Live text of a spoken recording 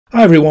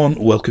Hi everyone,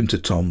 welcome to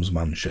Tom's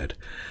Man Shed.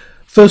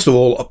 First of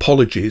all,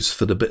 apologies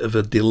for the bit of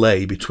a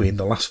delay between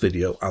the last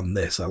video and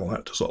this. I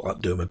like to sort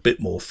of do them a bit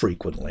more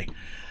frequently,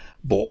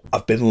 but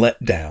I've been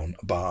let down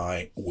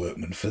by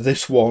Workmen. For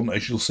this one,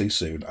 as you'll see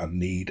soon, I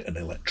need an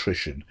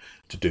electrician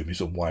to do me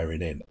some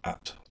wiring in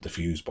at the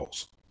fuse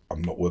box.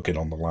 I'm not working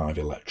on the live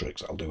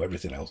electrics, I'll do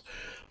everything else,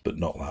 but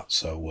not that.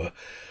 So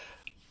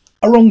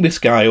I rung this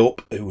guy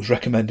up, who was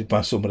recommended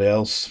by somebody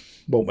else,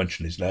 won't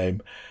mention his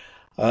name.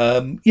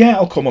 Yeah,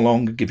 I'll come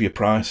along and give you a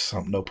price.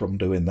 I've no problem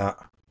doing that.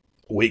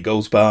 A week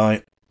goes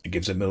by, it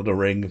gives him another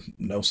ring,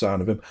 no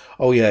sign of him.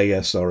 Oh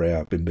yeah, sorry,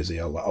 I've been busy.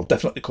 I'll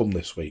definitely come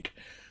this week.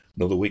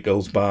 Another week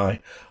goes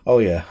by. Oh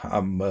yeah,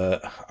 I'm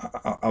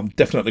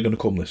definitely going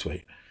to come this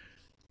week.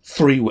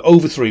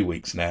 Over 3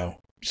 weeks now.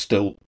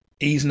 Still,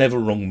 he's never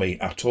rung me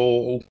at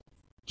all.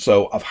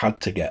 So I've had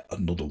to get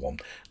another one.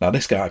 Now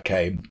this guy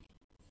came,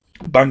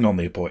 bang on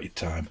the appointed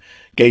time,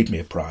 gave me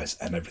a price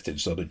and everything,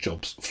 so the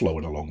job's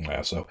flowing along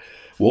now. So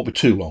it won't be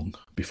too long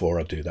before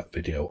I do that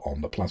video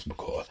on the plasma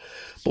cutter.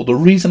 But the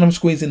reason I'm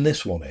squeezing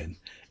this one in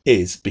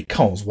is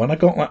because when I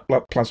got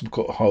that plasma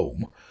cutter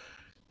home,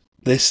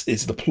 this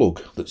is the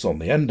plug that's on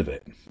the end of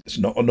it. It's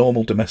not a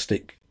normal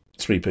domestic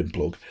 3-pin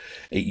plug.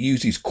 It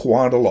uses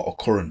quite a lot of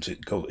current.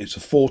 It's a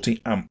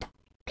 40 amp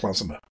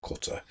plasma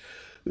cutter.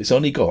 It's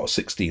only got a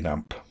 16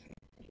 amp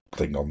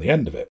thing on the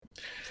end of it.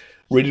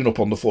 Reading up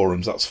on the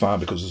forums, that's fine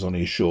because there's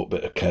only a short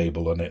bit of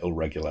cable and it'll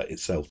regulate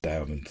itself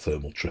down and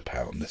thermal trip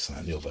out and this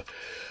and the other.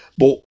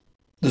 But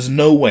there's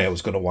no way I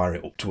was going to wire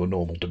it up to a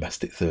normal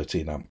domestic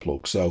 13 amp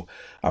plug. So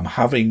I'm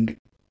having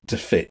to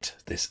fit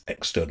this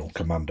external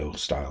Commando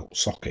style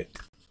socket.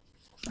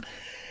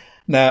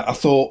 Now I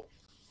thought,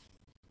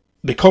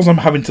 because I'm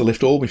having to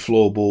lift all my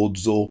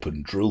floorboards up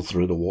and drill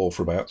through the wall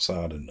from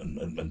outside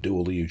and do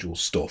all the usual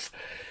stuff,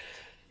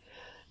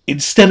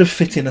 instead of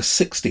fitting a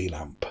 16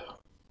 amp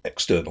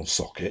external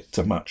socket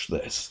to match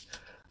this,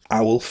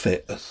 I will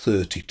fit a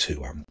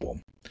 32 amp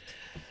one.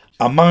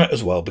 I might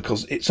as well,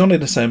 because it's only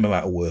the same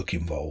amount of work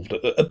involved,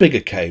 a bigger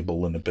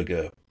cable and a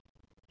bigger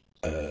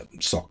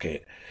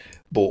socket,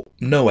 but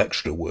no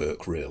extra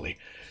work really.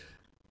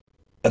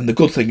 And the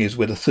good thing is,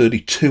 with a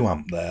 32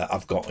 amp there,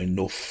 I've got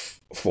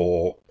enough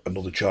for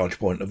another charge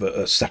point of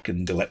a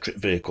second electric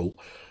vehicle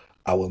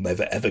I will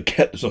never ever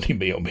get. There's only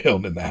me on my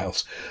own in the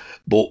house,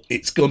 but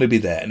it's going to be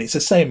there and it's the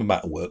same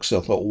amount of work. So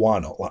I thought, why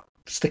not? Like,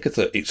 stick a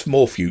 30. It's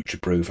more future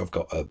proof. I've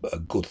got a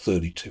good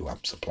 32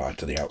 amp supply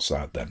to the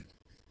outside then.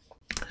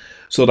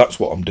 So that's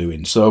what I'm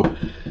doing. So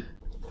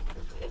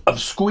I'm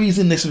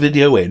squeezing this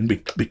video in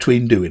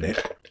between doing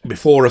it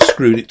before I've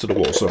screwed it to the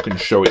wall so I can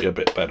show it a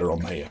bit better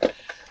on here.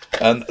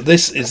 And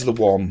this is the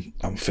one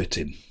I'm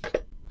fitting.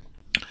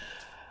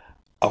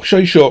 I'll show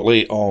you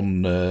shortly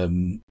on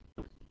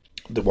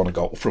the one I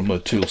got from a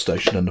tool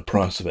station and the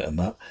price of it and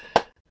that.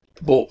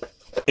 But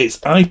it's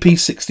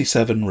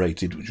IP67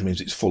 rated, which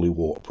means it's fully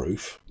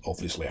waterproof.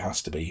 Obviously it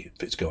has to be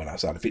if it's going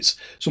outside. If it's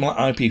something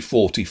like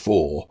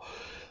IP44,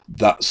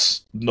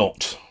 that's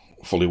not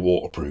fully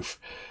waterproof.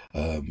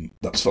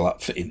 That's for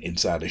that fitting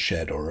inside a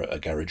shed or a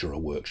garage or a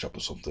workshop or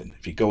something.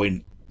 If you're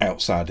going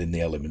outside in the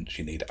elements,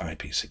 you need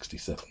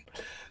IP67.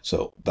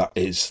 So that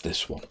is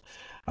this one.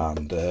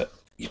 And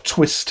you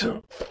twist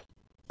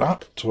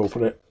that to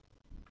open it.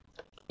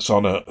 It's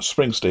on a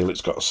spring steel.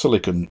 It's got a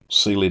silicone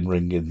sealing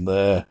ring in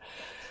there.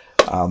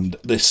 And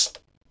this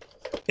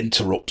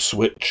interrupt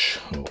switch,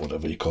 or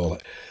whatever you call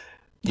it,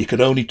 you can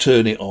only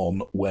turn it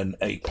on when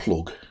a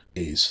plug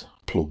is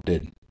plugged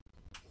in.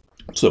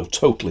 So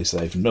totally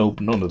safe. None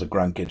of the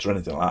grandkids or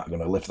anything like that are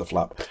going to lift the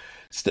flap,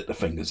 stick their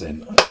fingers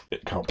in.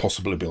 It can't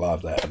possibly be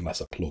live there unless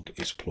a plug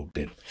is plugged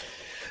in.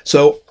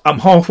 So I'm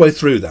halfway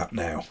through that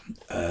now.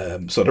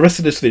 So the rest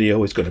of this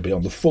video is going to be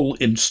on the full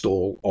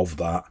install of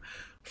that,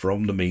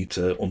 from the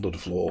meter, under the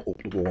floor,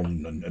 up the wall,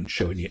 and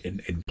showing you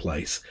in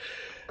place.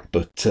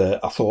 But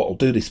I thought I'll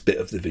do this bit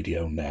of the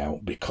video now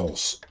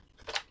because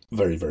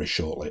very, very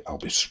shortly I'll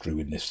be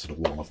screwing this to the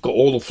wall. I've got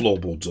all the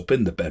floorboards up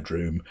in the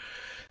bedroom.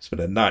 It's been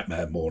a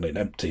nightmare morning,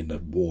 emptying the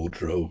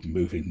wardrobe,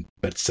 moving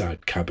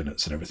bedside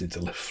cabinets and everything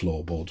to lift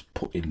floorboards,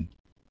 putting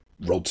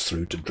rods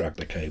through to drag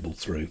the cable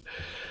through.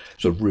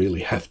 It's a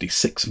really hefty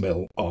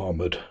 6mm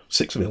armoured,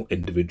 6mm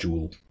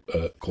individual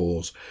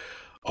cores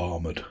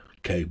armoured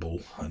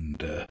cable,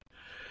 and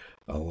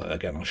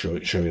I'll show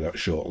you that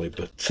shortly.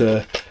 But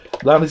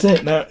that is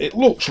it. Now it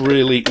looks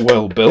really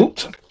well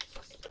built.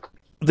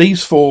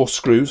 These 4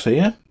 screws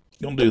here,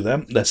 you undo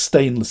them. They're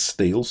stainless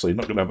steel, so you're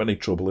not going to have any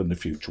trouble in the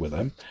future with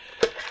them.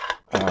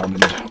 And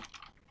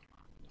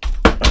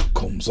that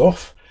comes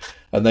off.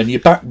 And then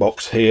your back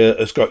box here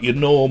has got your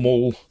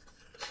normal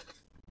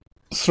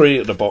 3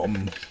 at the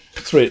bottom,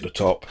 3 at the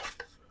top,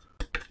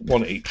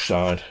 1 at each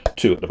side,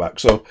 2 at the back.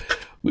 So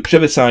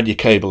whichever side your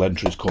cable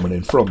entry is coming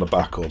in from, the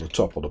back or the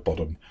top or the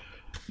bottom,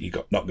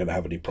 you're not going to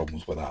have any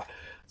problems with that.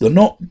 They're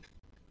not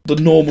the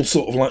normal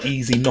sort of like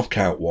easy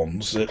knockout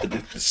ones.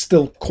 There's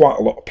still quite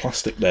a lot of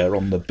plastic there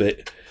on the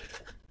bit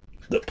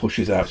that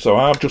pushes out. So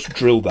I've just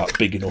drilled that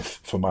big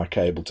enough for my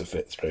cable to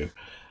fit through,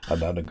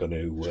 and then I'm going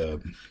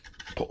to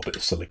put a bit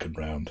of silicone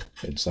round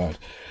inside.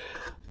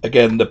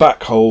 Again, the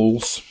back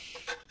holes,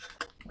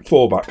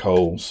 4 back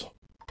holes,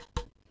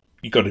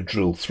 you've got to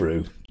drill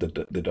through,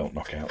 they don't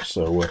knock out.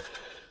 So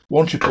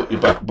once you put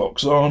your back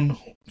box on,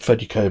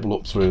 fed your cable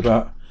up through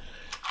that,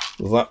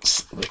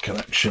 that's the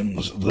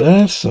connections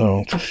there. So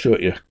I'll just show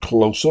it you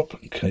close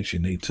up in case you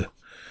need to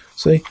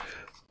see.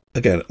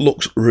 Again, it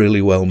looks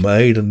really well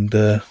made, and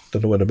don't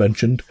know when I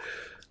mentioned,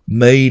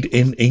 made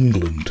in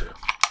England,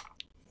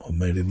 or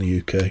made in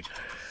the UK.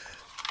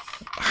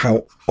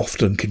 How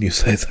often can you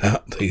say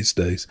that these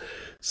days?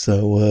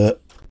 So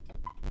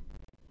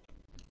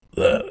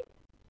I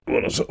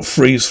want to sort of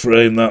freeze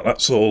frame that.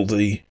 That's all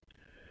the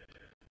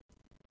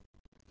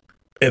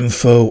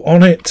info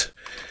on it.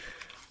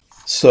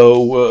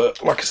 So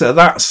like I said,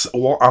 that's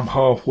what I'm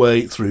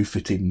halfway through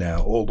fitting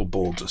now. All the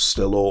boards are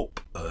still up,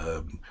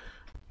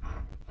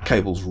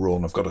 cables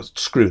run. I've got to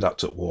screw that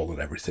to the wall and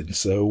everything.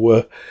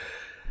 So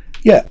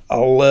yeah,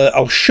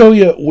 I'll show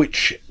you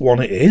which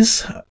one it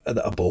is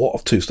that I bought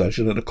of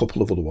Toolstation and a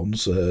couple of other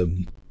ones,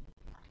 and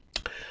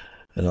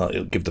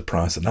I'll give the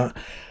price and that,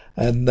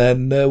 and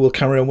then we'll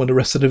carry on with the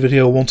rest of the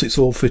video. Once it's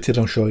all fitted,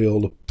 I'll show you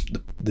all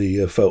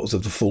the photos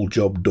of the full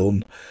job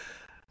done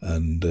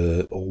and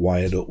all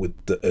wired up with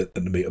the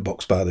meter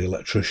box by the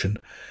electrician.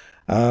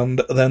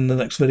 And then the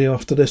next video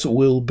after this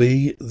will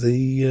be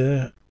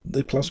the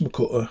plasma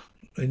cutter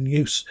in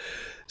use.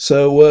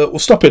 So we'll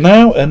stop it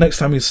now, and next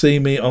time you see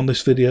me on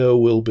this video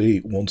will be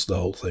once the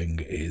whole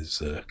thing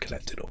is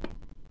connected up.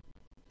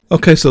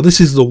 Okay, so this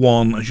is the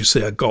one, as you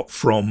see, I got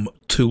from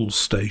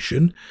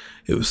Toolstation.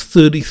 It was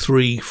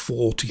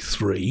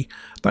 $33.43.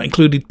 That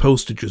included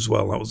postage as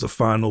well. That was the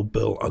final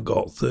bill I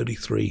got,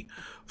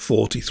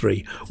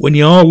 $33.43. When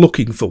you are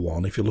looking for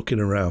one, if you're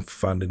looking around for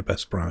finding the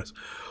best price,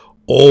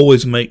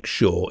 always make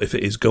sure, if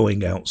it is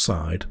going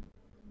outside,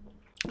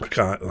 like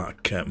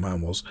mine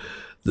was,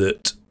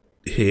 that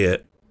here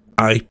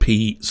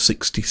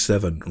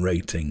IP67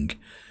 rating,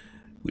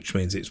 which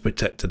means it's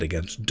protected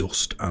against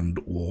dust and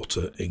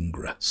water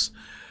ingress.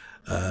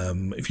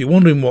 If you're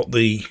wondering what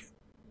the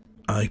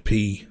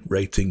IP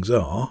ratings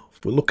are,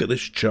 if we look at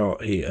this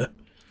chart here,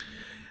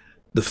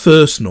 the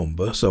first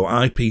number, so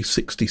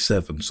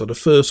IP67, so the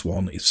first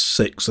one is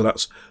 6, so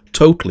that's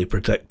totally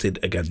protected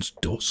against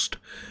dust,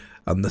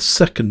 and the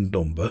second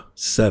number,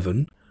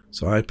 7,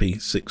 so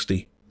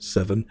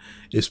IP67,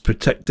 is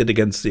protected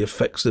against the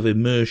effects of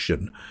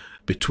immersion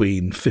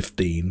between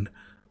 15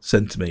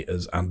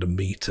 centimeters and a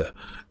meter.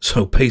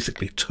 So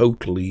basically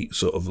totally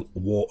sort of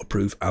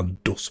waterproof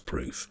and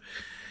dustproof.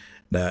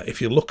 Now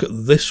if you look at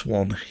this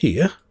one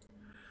here,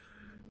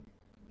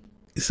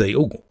 you say,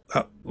 oh,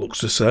 that looks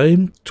the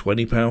same,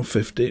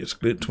 £20.50, it's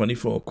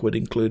 24 quid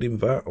including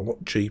VAT, a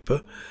lot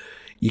cheaper.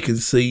 You can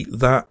see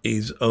that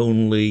is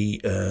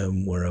only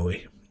where are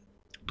we?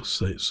 Let's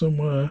say it's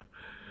somewhere,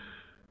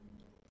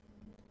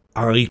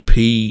 IP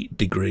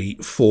degree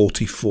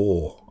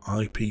 44,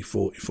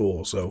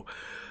 IP44, so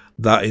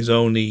that is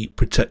only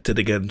protected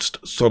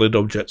against solid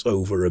objects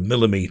over 1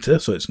 millimeter,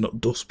 so it's not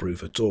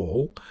dustproof at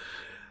all,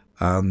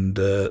 and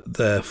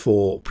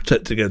therefore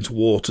protected against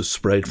water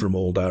sprayed from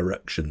all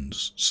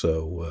directions,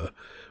 so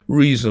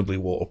reasonably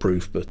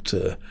waterproof, but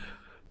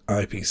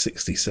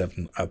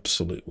IP67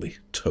 absolutely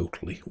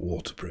totally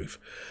waterproof.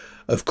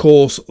 Of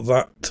course,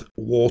 that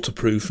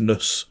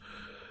waterproofness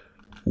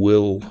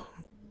will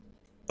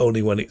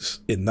only when it's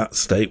in that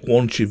state.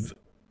 Once you've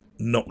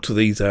knocked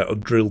these out or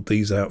drilled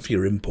these out for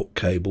your input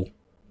cable,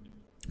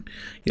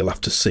 you'll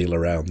have to seal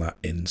around that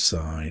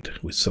inside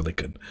with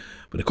silicone.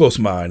 But of course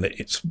mine,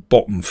 it's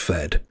bottom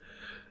fed,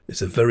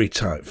 it's a very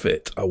tight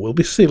fit. I will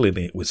be sealing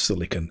it with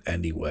silicone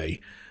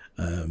anyway,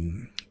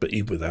 but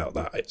even without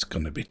that it's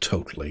going to be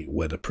totally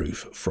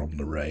weatherproof from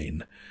the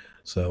rain.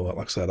 So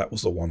like I said, that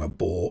was the one I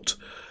bought.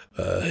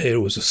 Here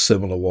was a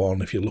similar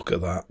one. If you look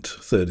at that,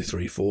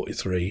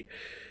 $33.43.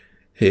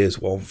 Here's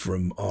one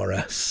from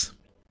RS,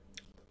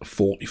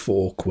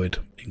 44 quid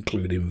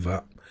including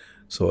VAT,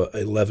 so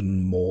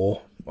 11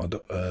 more.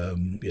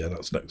 Yeah,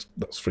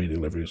 that's free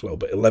delivery as well,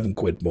 but 11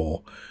 quid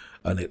more,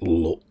 and it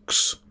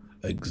looks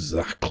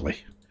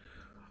exactly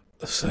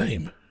the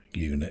same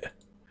unit.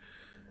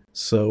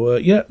 So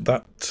yeah,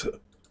 that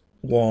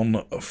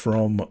one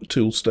from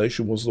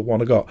Toolstation was the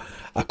one I got.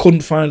 I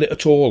couldn't find it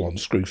at all on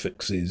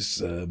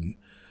Screwfix's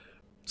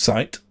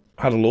site.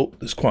 Had a look,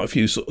 there's quite a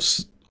few sort of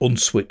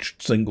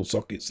unswitched single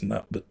sockets and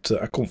that, but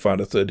I couldn't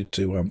find a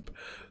 32 amp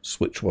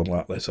switch one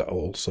like this at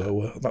all,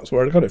 so that's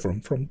where I got it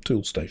from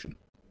Toolstation.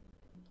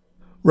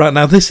 Right,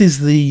 now this is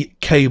the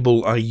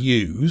cable I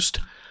used.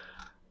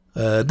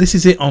 This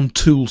is it on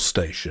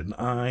Toolstation.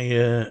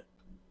 I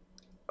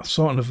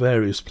saw it in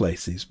various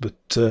places,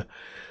 but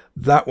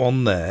that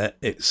one there,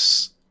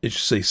 it's, as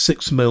you see,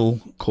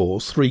 6mm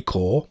cores, 3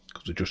 core,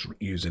 because we're just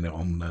using it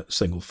on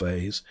single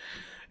phase.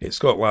 It's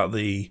got like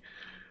the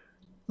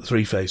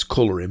 3-phase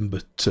colouring,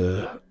 but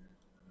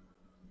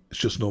it's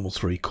just normal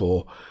 3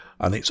 core,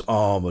 and it's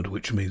armoured,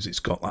 which means it's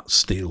got that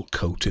steel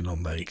coating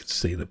on there. You can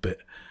see it a bit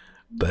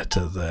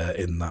better there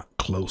in that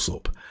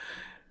close-up.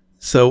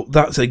 So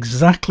that's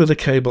exactly the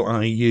cable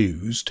I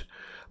used,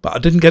 But I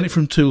didn't get it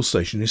from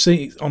Toolstation. You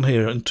see on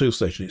here in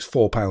Toolstation it's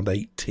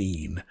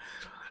 £4.18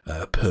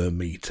 per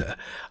metre.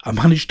 I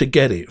managed to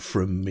get it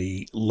from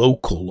the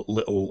local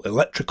little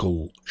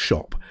electrical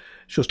shop.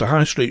 It's just a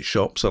high street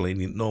shop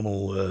selling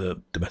normal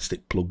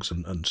domestic plugs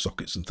and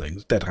sockets and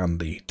things. Dead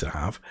handy to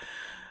have.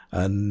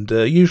 And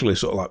usually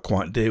sort of like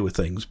quite dear with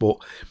things, but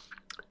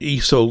he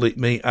sold it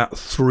me at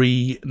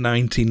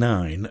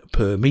 $3.99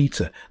 per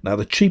metre. Now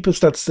the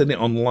cheapest I'd seen it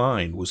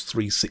online was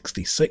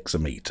 $3.66 a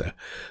metre,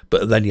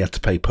 but then you had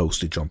to pay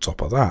postage on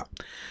top of that.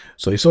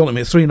 So he sold it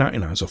me at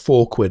 $3.99, so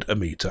 £4 a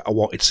metre. I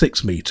wanted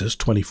 6 metres,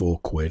 24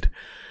 quid.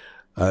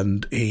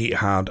 And he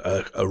had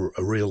a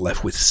reel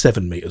left with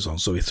 7 metres on,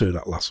 so he threw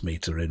that last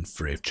metre in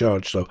free of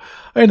charge. So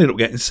I ended up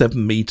getting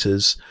 7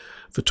 metres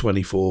for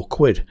 24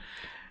 quid.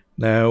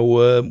 Now,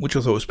 which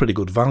I thought was pretty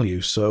good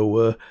value.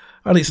 So,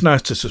 and it's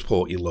nice to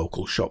support your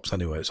local shops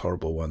anyway. It's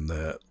horrible when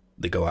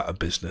they go out of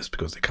business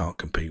because they can't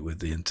compete with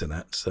the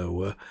internet.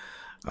 So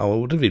I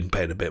would have even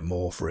paid a bit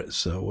more for it.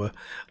 So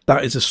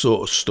that is the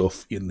sort of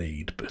stuff you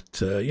need.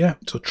 But yeah,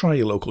 so try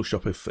your local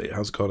shop if it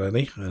has got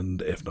any,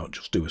 and if not,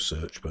 just do a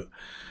search. But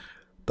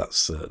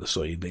that's the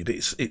sort you need.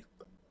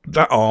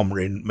 That arm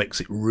ring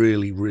makes it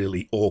really,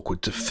 really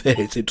awkward to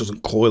fit. It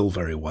doesn't coil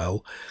very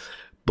well,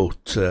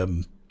 but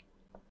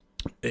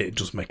it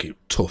does make it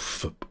tough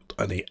for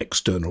any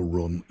external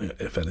run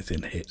if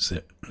anything hits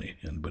it,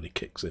 anybody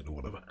kicks it or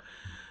whatever.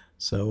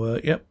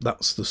 So yep,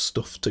 that's the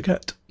stuff to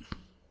get.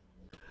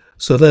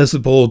 So there's the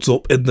boards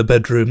up in the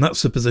bedroom.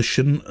 That's the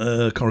position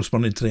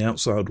corresponding to the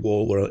outside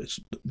wall where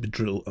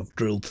I've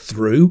drilled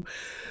through.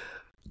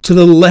 To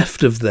the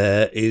left of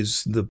there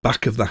is the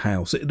back of the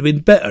house. It would have been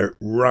better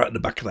right at the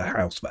back of the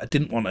house, but I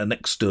didn't want an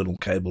external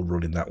cable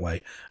running that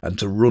way, and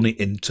to run it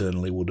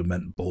internally would have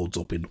meant boards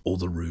up in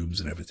other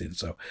rooms and everything.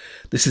 So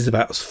this is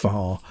about as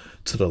far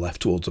to the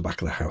left towards the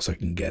back of the house I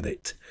can get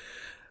it.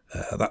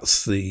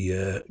 That's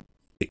the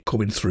it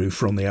coming through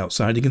from the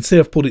outside. You can see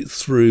I've put it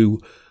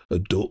through a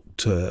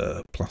duct,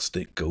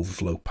 plastic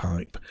overflow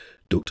pipe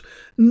duct.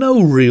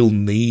 No real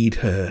need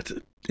here,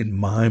 in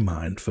my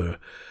mind, for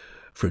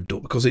a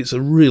duct, because it's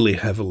a really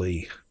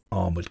heavily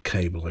armoured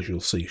cable, as you'll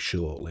see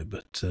shortly,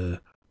 but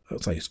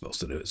that's how you're supposed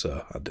to do it,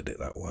 so I did it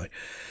that way.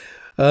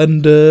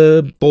 And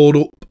board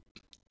up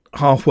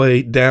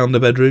halfway down the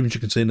bedroom, as you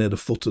can see near the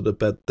foot of the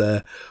bed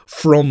there.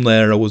 From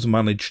there I was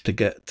managed to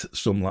get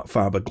some like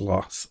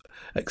fiberglass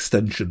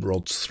extension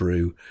rods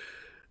through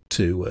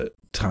to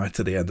tie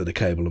to the end of the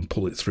cable and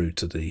pull it through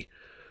to the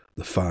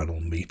final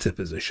meter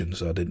position,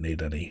 so I didn't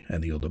need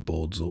any other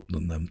boards up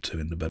than them two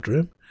in the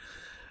bedroom.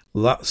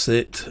 That's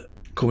it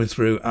coming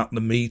through at the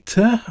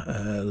meter.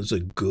 There's a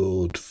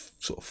good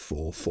sort of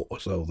 4 foot or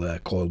so there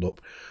coiled up,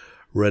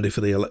 ready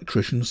for the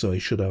electrician, so he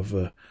should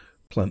have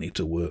plenty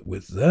to work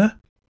with there.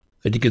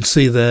 And you can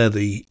see there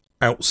the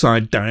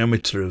outside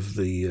diameter of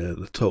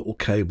the total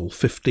cable,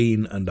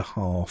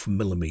 15.5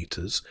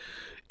 millimeters.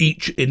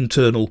 Each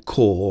internal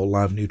core,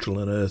 live, neutral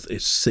and earth,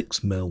 is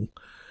 6 mil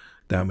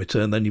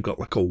diameter, and then you've got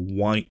like a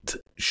white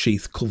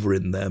sheath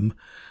covering them.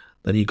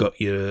 Then you've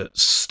got your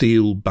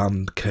steel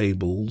band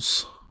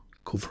cables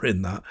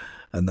covering that,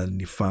 and then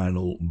your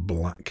final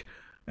black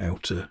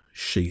outer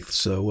sheath.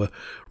 So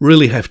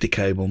really hefty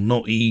cable,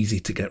 not easy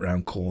to get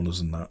round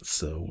corners and that,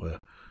 so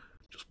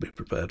just be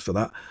prepared for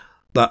that.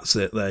 That's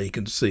it there. You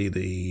can see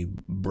the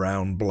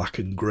brown, black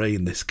and grey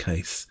in this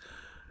case.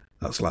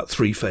 That's like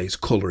 3-phase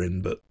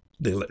colouring, but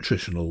the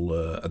electrician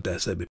will, I dare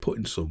say, be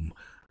putting some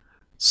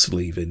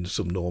sleeving,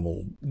 some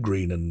normal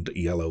green and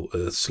yellow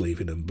earth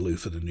sleeving and blue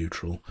for the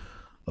neutral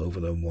over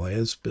them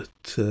wires,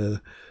 but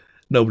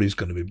nobody's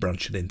going to be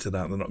branching into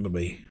that. They're not going to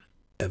be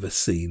ever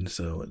seen,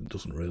 so it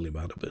doesn't really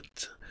matter,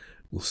 but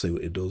we'll see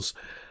what it does.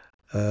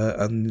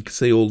 And you can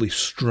see all these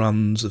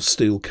strands of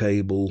steel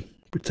cable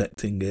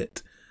protecting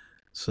it.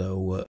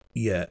 So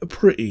yeah, a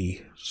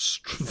pretty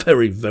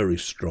very, very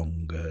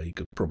strong. You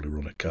could probably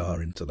run a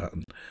car into that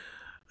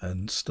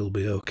and still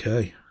be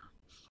okay.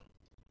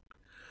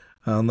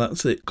 And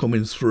that's it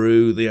coming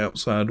through the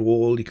outside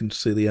wall. You can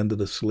see the end of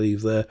the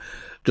sleeve there.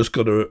 Just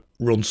got to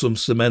run some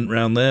cement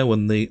around there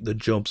when the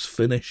job's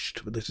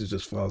finished. But this is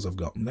as far as I've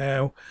got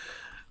now.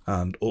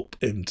 And up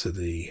into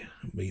the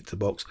meter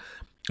box.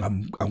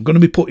 I'm going to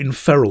be putting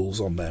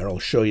ferrules on there. I'll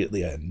show you at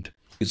the end.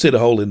 You can see the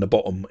hole in the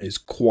bottom is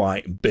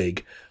quite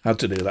big. I had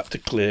to do that to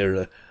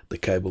clear the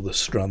cable, the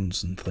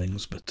strands and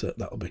things. But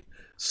that'll be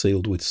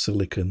sealed with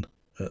silicone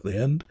at the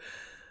end.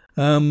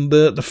 And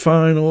the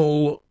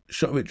final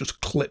shot of it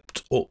just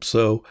clipped up,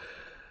 so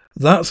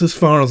that's as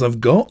far as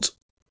I've got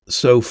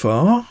so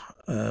far.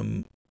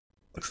 Like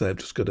I say, I've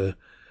just got to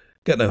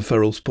get them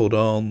ferrules put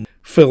on,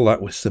 fill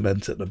that with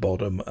cement at the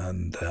bottom,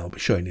 and I'll be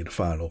showing you the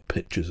final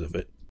pictures of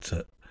it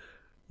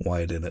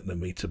wired in at the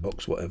meter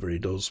box, whatever he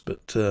does.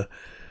 But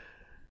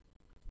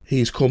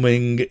he's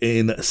coming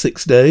in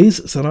 6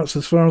 days, so that's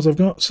as far as I've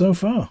got so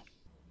far.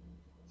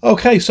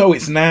 Okay, so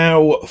it's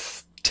now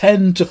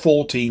 10 to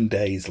 14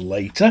 days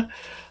later.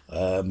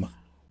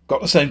 Got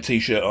the same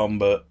t-shirt on,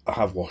 but I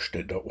have washed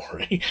it, don't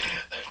worry,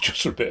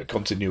 just for a bit of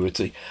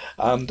continuity.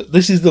 And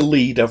this is the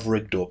lead I've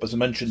rigged up. As I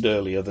mentioned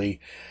earlier, the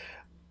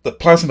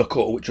plasma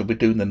cutter, which I'll be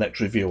doing the next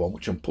review on,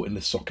 which I'm putting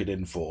this socket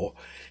in for,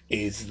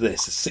 is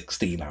this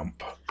 16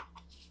 amp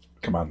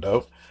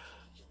Commando.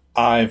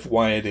 I've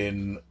wired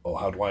in, or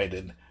had wired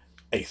in,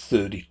 a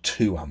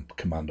 32 amp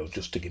Commando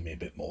just to give me a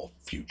bit more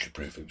future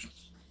proof.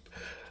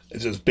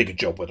 It's as big a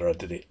job whether I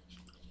did it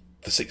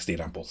for 16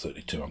 amp or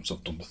 32 amps.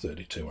 I've done the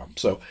 32 amp.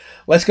 So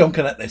let's go and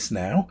connect this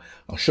now.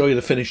 I'll show you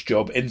the finished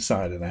job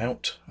inside and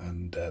out,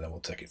 and then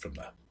we'll take it from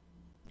there.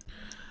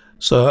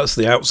 So that's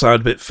the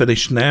outside bit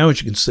finished now.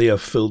 As you can see,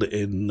 I've filled it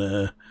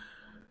in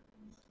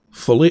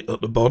fully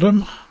at the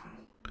bottom,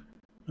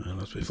 and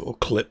as before,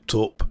 clipped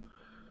up,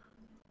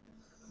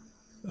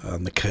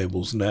 and the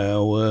cable's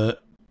now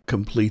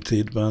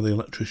completed by the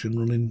electrician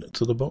running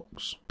to the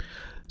box.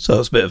 So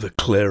that's a bit of a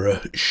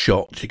clearer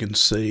shot. You can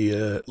see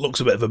it looks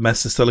a bit of a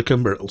mess of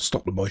silicone, but it'll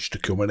stop the moisture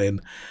coming in.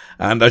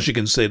 And as you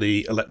can see,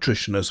 the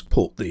electrician has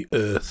put the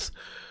earth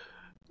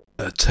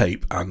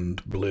tape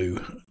and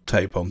blue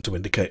tape on to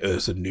indicate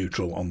earth and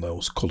neutral on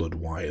those coloured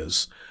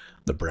wires.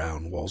 The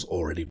brown was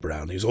already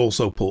brown. He's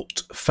also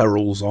put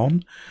ferrules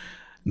on.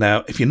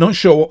 Now, if you're not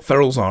sure what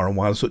ferrules are and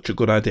why they're such a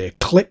good idea,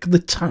 click the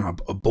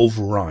tab above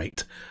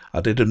right.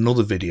 I did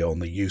another video on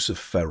the use of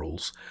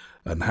ferrules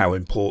and how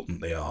important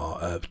they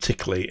are,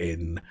 particularly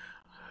in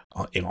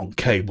on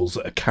cables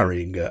that are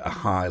carrying a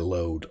high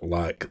load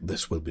like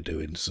this will be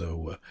doing.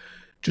 So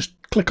just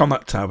click on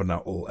that tab and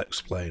that will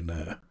explain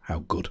how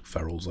good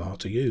ferrules are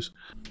to use.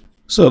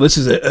 So this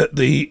is it at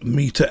the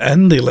meter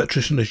end. The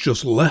electrician has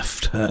just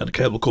left. The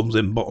cable comes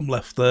in bottom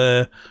left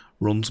there,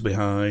 runs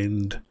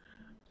behind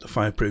the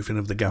fireproofing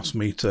of the gas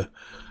meter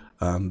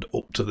and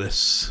up to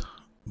this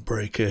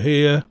breaker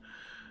here.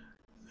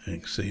 You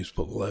can see he's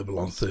put the label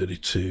on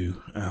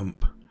 32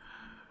 amp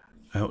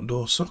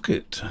outdoor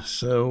socket.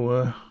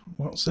 So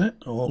that's it,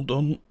 all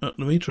done at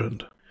the meter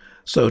end.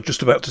 So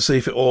just about to see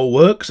if it all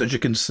works. As you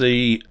can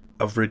see,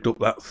 I've rigged up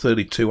that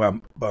 32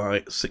 amp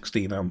by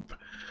 16 amp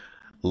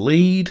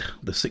lead.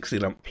 The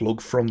 16 amp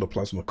plug from the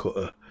plasma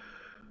cutter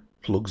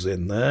plugs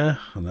in there,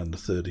 and then the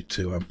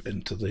 32 amp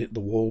into the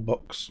wall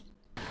box.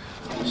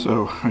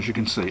 So as you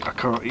can see, I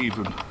can't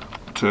even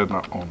turn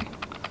that on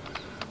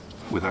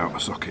without a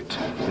socket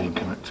being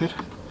connected.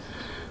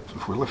 So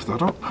if we lift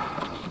that up,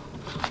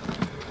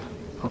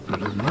 pop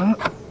it in there,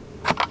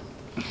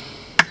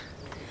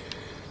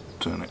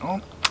 turn it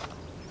on,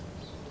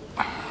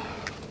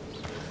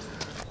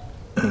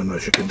 and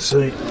as you can see,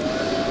 we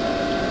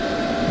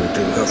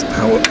do have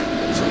power,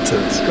 so it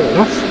turns straight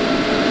off.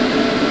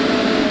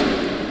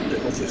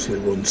 It obviously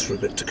runs for a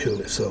bit to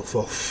cool itself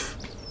off.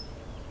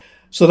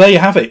 So there you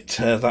have it,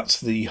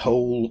 that's the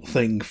whole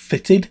thing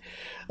fitted.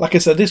 Like I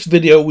said, this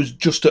video was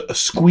just a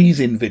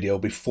squeeze-in video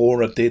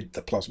before I did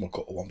the plasma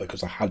cutter one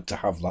because I had to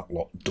have that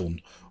lot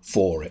done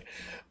for it.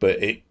 But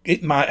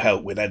it might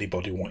help with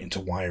anybody wanting to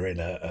wire in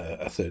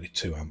a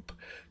 32 amp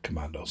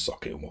Commando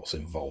socket and what's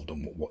involved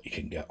and what you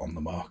can get on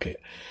the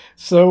market.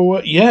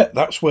 So yeah,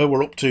 that's where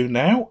we're up to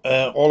now.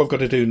 All I've got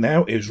to do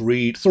now is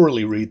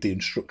thoroughly read the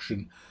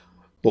instruction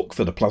book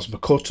for the plasma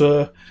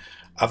cutter,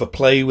 have a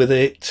play with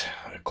it,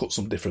 cut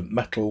some different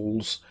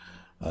metals,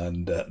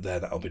 and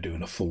then I'll be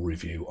doing a full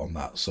review on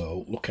that.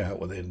 So look out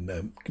within,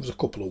 give us a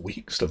couple of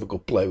weeks to have a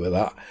good play with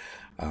that,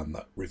 and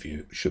that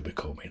review should be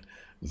coming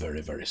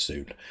very, very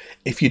soon.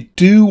 If you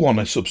do want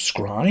to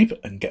subscribe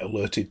and get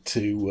alerted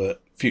to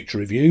future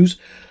reviews,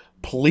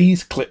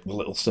 please click the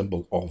little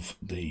symbol of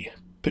the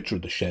picture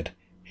of the shed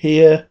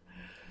here,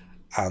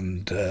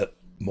 and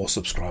more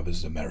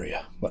subscribers the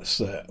merrier.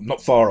 I'm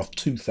not far off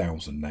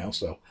 2,000 now,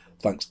 so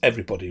thanks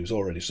everybody who's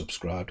already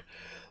subscribed.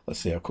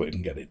 Let's see how quick we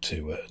can get it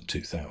to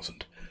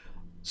 2,000.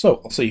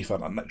 So I'll see you for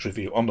that next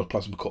review on the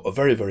plasma cutter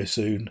very, very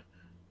soon.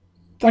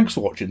 Thanks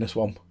for watching this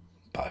one.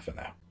 Bye for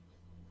now.